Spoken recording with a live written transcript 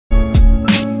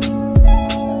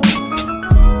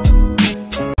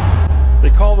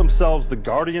themselves the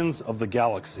Guardians of the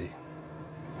Galaxy.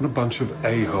 What a bunch of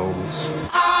a-holes.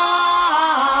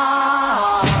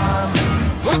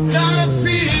 What kind of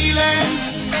feeling?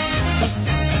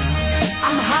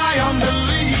 I'm high on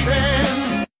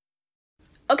believing.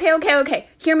 Okay.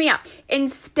 Hear me out.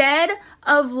 Instead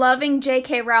of loving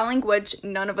J.K. Rowling, which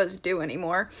none of us do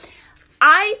anymore,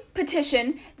 I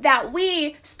petition that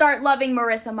we start loving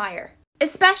Marissa Meyer,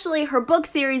 especially her book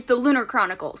series, The Lunar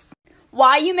Chronicles.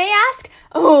 Why, you may ask?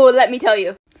 Oh, let me tell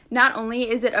you. Not only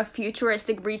is it a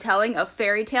futuristic retelling of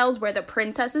fairy tales where the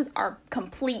princesses are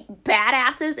complete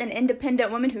badasses and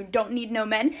independent women who don't need no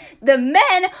men, the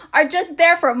men are just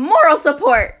there for moral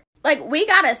support. Like, we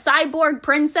got a cyborg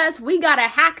princess, we got a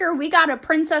hacker, we got a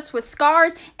princess with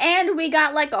scars, and we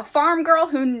got like a farm girl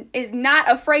who is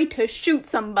not afraid to shoot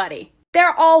somebody.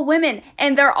 They're all women,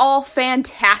 and they're all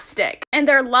fantastic. And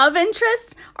their love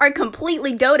interests are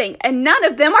completely doting, and none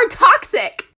of them are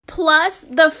toxic. Plus,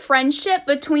 the friendship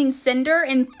between Cinder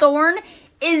and Thorn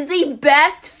is the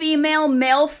best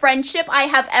female-male friendship I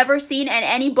have ever seen in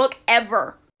any book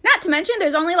ever. Not to mention,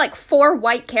 there's only like 4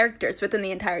 white characters within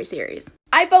the entire series.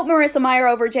 I vote Marissa Meyer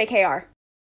over JKR.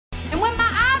 And when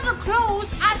my eyes are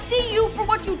closed, I see you for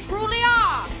what you truly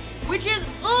are, which is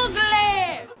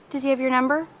ugly. Does he have your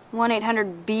number?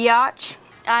 1-800-BIATCH?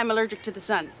 I'm allergic to the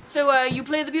sun. So, you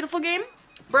play the beautiful game?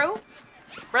 Bro?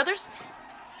 Brothers?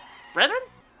 Brethren?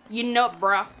 You know it,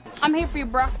 bruh. I'm here for you,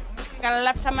 bruh. Got a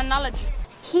lifetime of knowledge.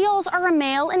 Heels are a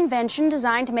male invention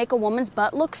designed to make a woman's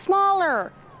butt look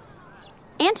smaller.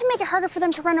 And to make it harder for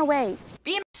them to run away.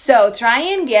 So, try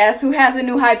and guess who has a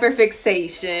new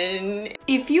hyperfixation.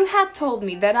 If you had told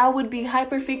me that I would be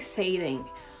hyperfixating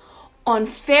on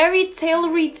fairy tale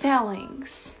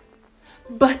retellings,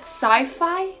 but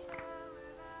sci-fi,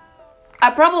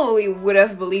 I probably would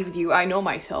have believed you, I know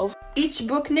myself. Each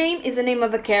book name is the name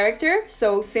of a character,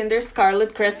 so Cinder,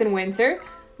 Scarlet, Cress, and Winter.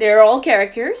 They're all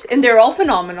characters, and they're all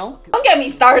phenomenal. Don't get me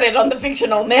started on the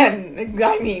fictional men,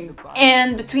 I mean.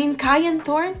 And between Kai and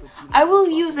Thorn, I will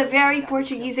use a very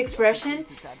Portuguese expression,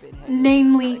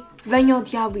 namely, venha o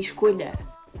diabo e escolha,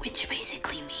 which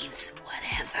basically means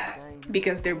whatever.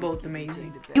 Because they're both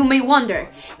amazing. You may wonder,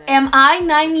 am I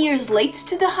 9 years late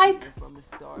to the hype?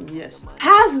 Yes.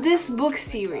 Has this book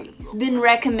series been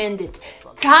recommended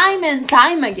time and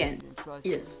time again?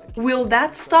 Yes. Will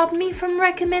that stop me from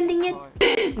recommending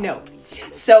it? No.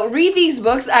 So read these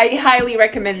books, I highly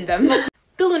recommend them.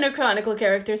 The Lunar Chronicle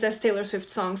characters as Taylor Swift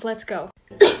songs, let's go.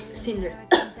 Cinder.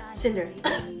 Cinder.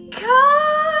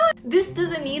 God! This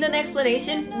doesn't need an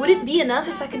explanation. Would it be enough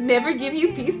if I could never give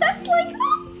you peace? That's like...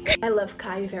 I love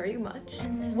Kai very much.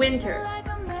 Winter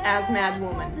as Mad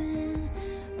Woman.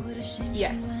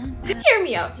 Yes. Hear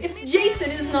me out. If Jason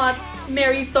is not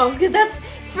Mary's song, because that's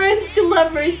friends to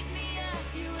lovers,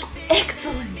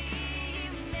 excellence,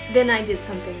 then I did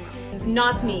something wrong.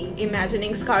 Not me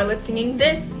imagining Scarlet singing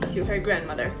this to her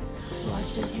grandmother.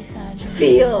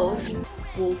 Feels.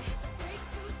 Wolf.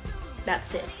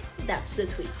 That's it. That's the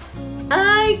tweet.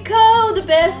 I call the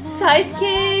best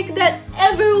sidekick that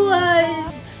ever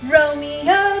was.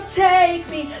 Romeo, take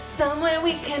me somewhere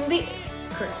we can be.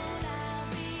 Cress.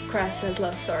 Cress's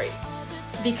love story.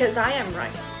 Because I am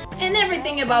right. And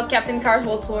everything about Captain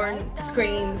Carswell Thorn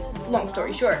screams, long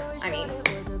story short, I mean,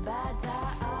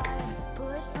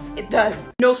 it does.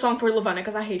 No song for Lavana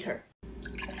because I hate her.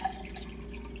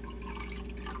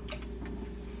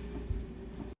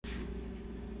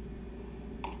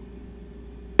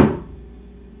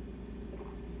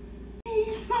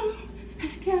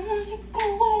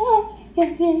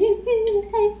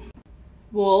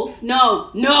 Wolf? No!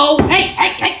 No! Hey!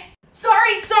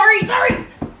 Sorry!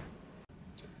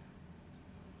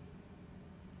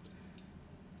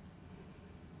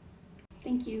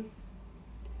 Thank you.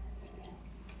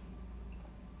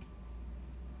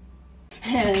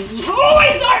 Oh my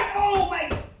gosh!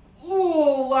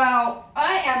 Oh wow!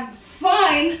 I am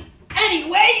fine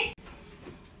anyway!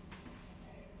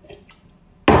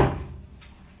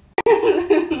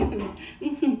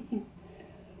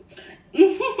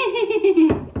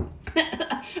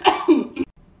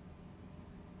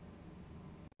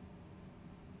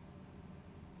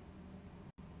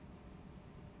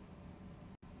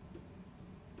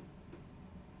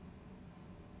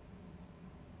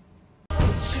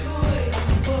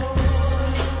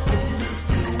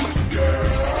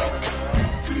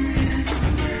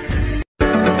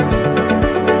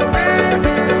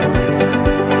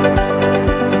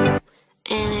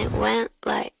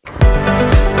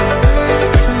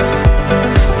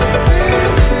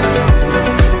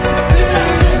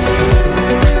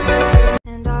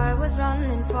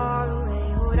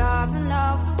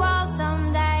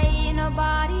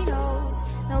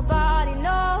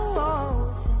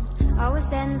 was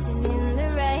dancing in the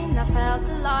rain. I felt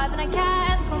alive and I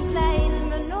can't complain.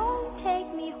 But no,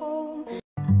 take me home.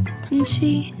 And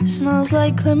she smells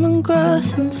like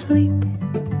lemongrass and sleep.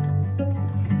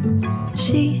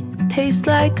 She tastes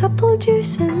like apple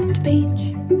juice and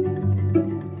peach.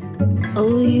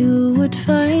 Oh, you would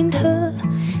find her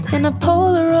in a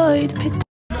Polaroid picture.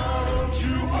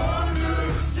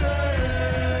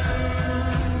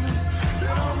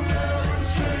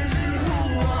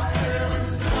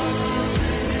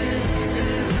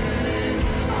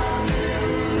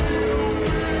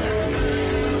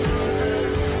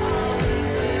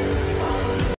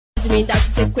 Me dá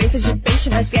sequência de peixe,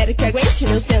 mas quero que aguente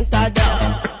meu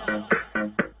sentadão.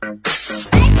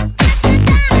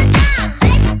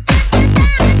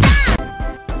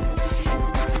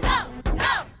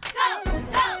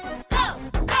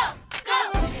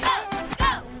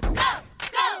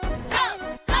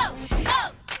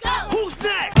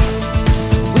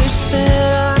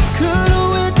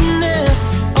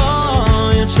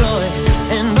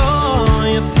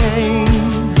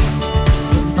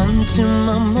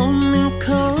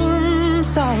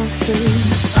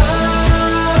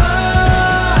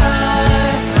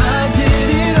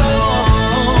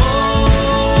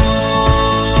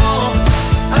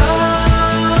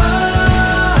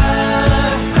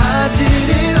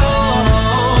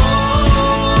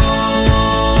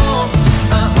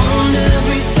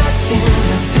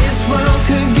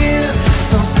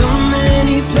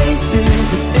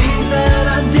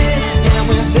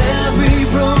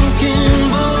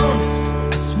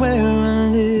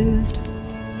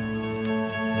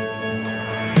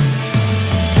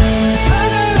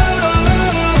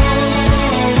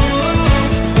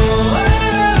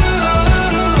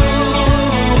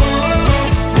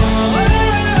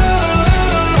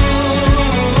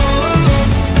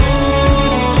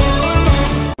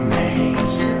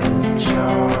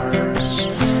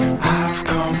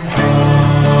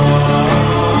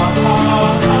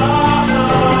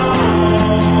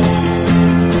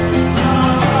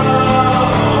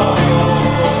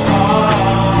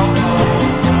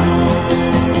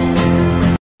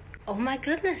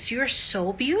 goodness, you're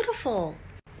so beautiful.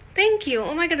 Thank you.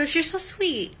 Oh my goodness, you're so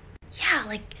sweet. Yeah,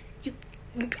 like,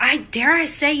 dare I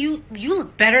say you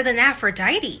look better than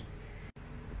Aphrodite.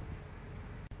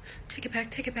 Take it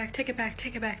back, take it back, take it back,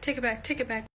 take it back, take it back, take it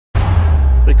back.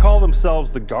 They call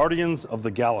themselves the Guardians of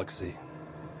the Galaxy.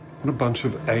 What a bunch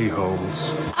of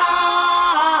a-holes.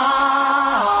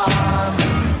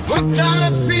 What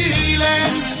kind of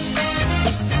feeling?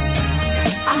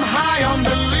 I'm high on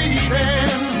believing.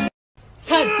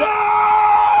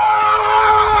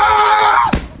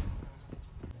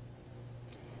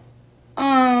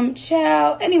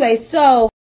 Child. Anyway, so.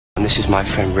 And this is my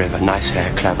friend River, nice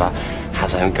hair, clever,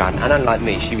 has her own gun, and unlike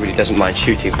me, she really doesn't mind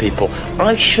shooting people.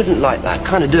 I shouldn't like that,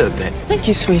 kind of do a bit. Thank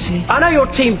you, sweetie. I know you're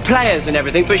team players and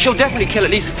everything, but she'll definitely kill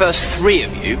at least the first 3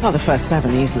 of you. Not the first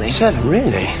 7, easily. 7,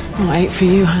 really? Oh, 8 for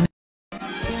you, honey.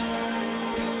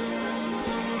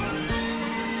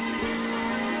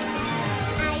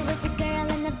 I was a girl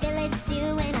in the village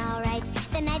doing alright.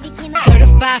 Then I became a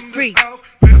certified freak,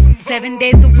 7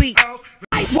 days a week.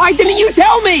 Why didn't you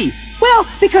tell me? Well,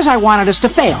 because I wanted us to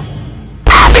fail.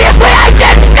 Obviously I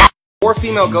didn't! 4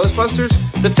 female Ghostbusters?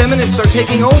 The feminists are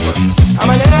taking over. I'm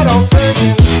an adult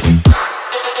virgin.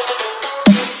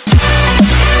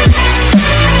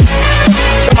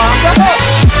 Come on, go!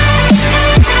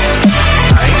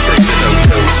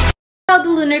 How the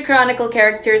Lunar Chronicle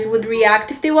characters would react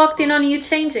if they walked in on you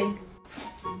changing.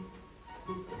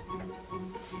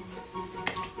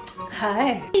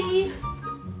 Hi.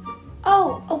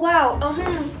 Oh, wow.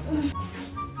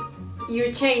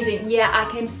 You're changing. Yeah, I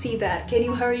can see that. Can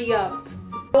you hurry up?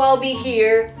 I'll be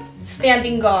here,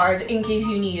 standing guard, in case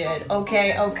you need it.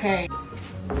 Okay, okay.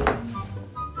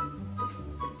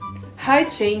 Hi,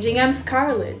 changing. I'm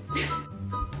Scarlet.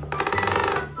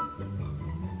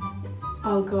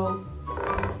 I'll go.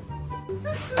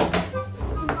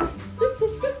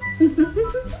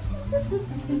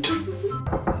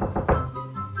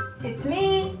 It's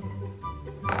me.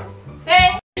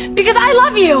 Hey! Because I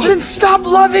love you! Then stop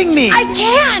loving me! I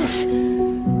can't!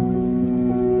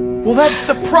 Well, that's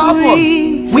the problem!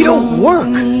 We don't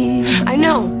work! I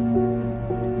know.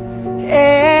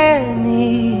 Anything.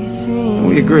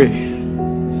 We agree.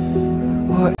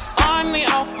 What? I'm the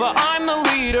alpha, I'm the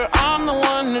leader, I'm the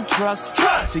one to trust.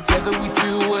 Together we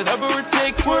do whatever it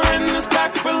takes, we're in this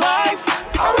pack for life.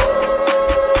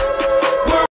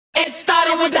 It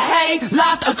started with the hay,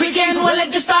 lost a creaking, well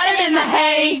it just started in the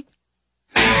hay.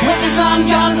 With this long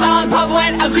johns on, pop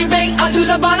went a creeping out to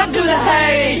the bottom to the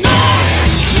hay.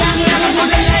 Young lemons with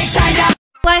their legs tied up.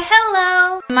 Why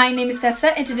hello! My name is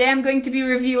Tessa and today I'm going to be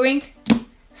reviewing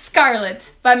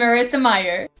Scarlet by Marissa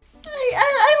Meyer.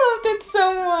 I loved it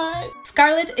so much!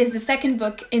 Scarlet is the second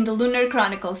book in the Lunar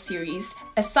Chronicles series,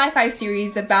 a sci-fi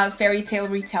series about fairy tale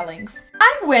retellings.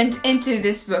 I went into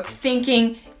this book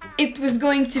thinking it was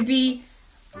going to be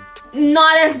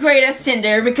not as great as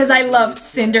Cinder because I loved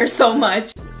Cinder so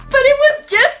much. But it was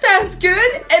just as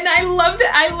good and I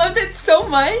loved it so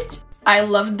much. I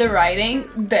loved the writing,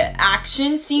 the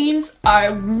action scenes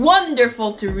are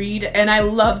wonderful to read and I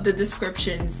love the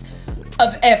descriptions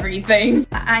of everything.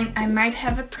 I might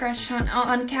have a crush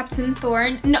on Captain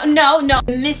Thorn. No. The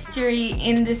mystery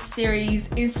in this series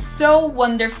is so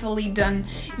wonderfully done.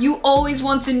 You always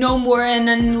want to know more and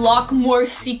unlock more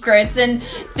secrets and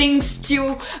things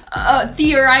to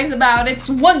theorize about. It's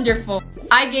wonderful.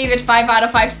 I gave it 5 out of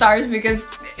 5 stars because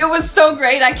it was so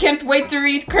great. I can't wait to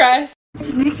read Cress.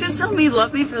 Did Nick just tell me he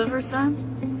loved me for the first time?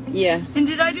 Yeah. And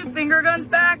did I do finger guns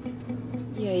back?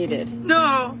 Yeah, you did.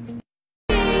 No.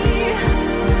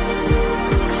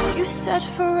 You said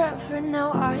forever,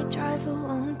 now I drive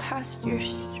alone past your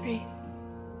street.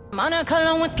 Monica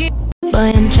Lewinsky.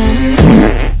 Boy, I'm trying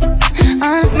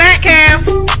to Smack him!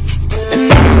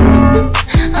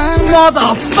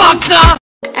 Motherfucker!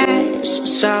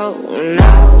 So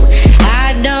no,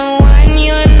 I don't want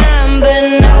your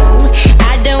number, no.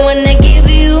 I don't wanna give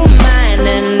you mine,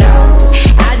 and no.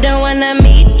 I don't wanna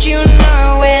meet you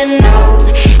nowhere, no.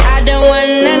 I don't want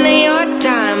none of your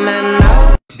time, and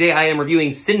no. Today I am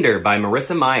reviewing Cinder by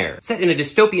Marissa Meyer. Set in a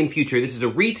dystopian future, this is a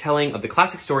retelling of the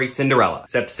classic story Cinderella.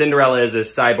 Except Cinderella is a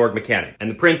cyborg mechanic, and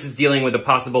the prince is dealing with a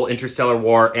possible interstellar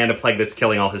war and a plague that's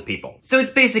killing all his people. So it's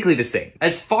basically the same.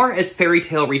 As far as fairy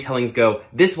tale retellings go,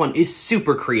 this one is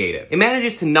super creative. It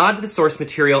manages to nod to the source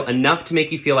material enough to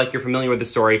make you feel like you're familiar with the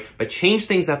story, but change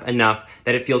things up enough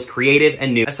that it feels creative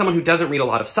and new. As someone who doesn't read a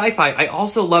lot of sci-fi, I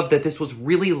also love that this was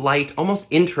really light, almost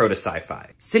intro to sci-fi.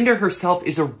 Cinder herself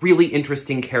is a really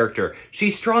interesting character.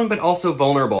 She's strong but also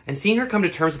vulnerable, and seeing her come to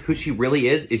terms with who she really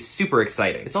is super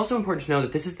exciting. It's also important to know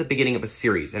that this is the beginning of a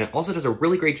series, and it also does a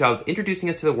really great job of introducing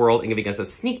us to the world and giving us a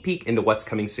sneak peek into what's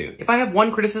coming soon. If I have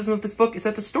one criticism of this book, it's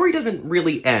that the story doesn't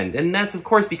really end, and that's of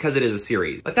course because it is a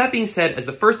series. But that being said, as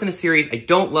the first in a series, I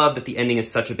don't love that the ending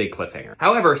is such a big cliffhanger.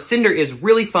 However, Cinder is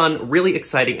really fun, really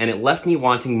exciting, and it left me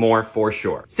wanting more for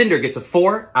sure. Cinder gets a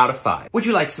 4 out of 5. Would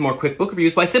you like some more quick book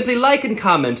reviews? Why, simply like and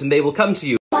comment and they will come to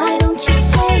you. Why don't you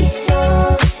say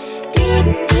so?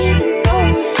 Didn't even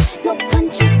notice. No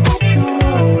punches that to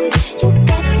roll with. You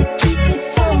got to keep me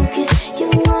focused. You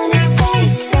wanna say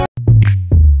so?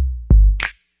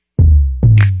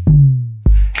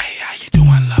 Hey, how you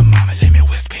doing, love mama? Let me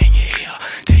whisper in your ear.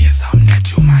 Tell you something that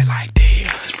you might like to hear.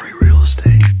 It's free real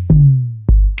estate.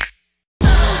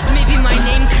 Maybe my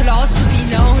name could also be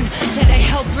known, that I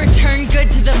help return good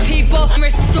to the people,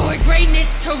 restore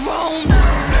greatness to Rome.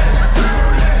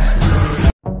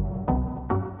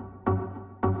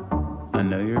 I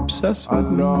know you're obsessed with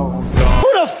me. Who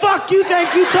the fuck you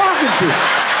think you talking to?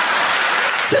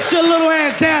 Sit your little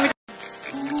ass down.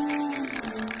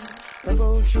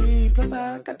 Rainbow tree, plus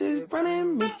I got this brown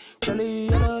in me. Really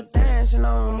yellow dancing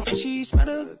on me, so she smelled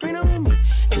the green on me.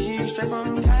 She straight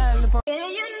from California. Yeah,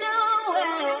 you know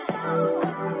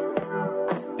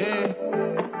it.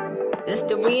 It's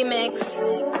the remix.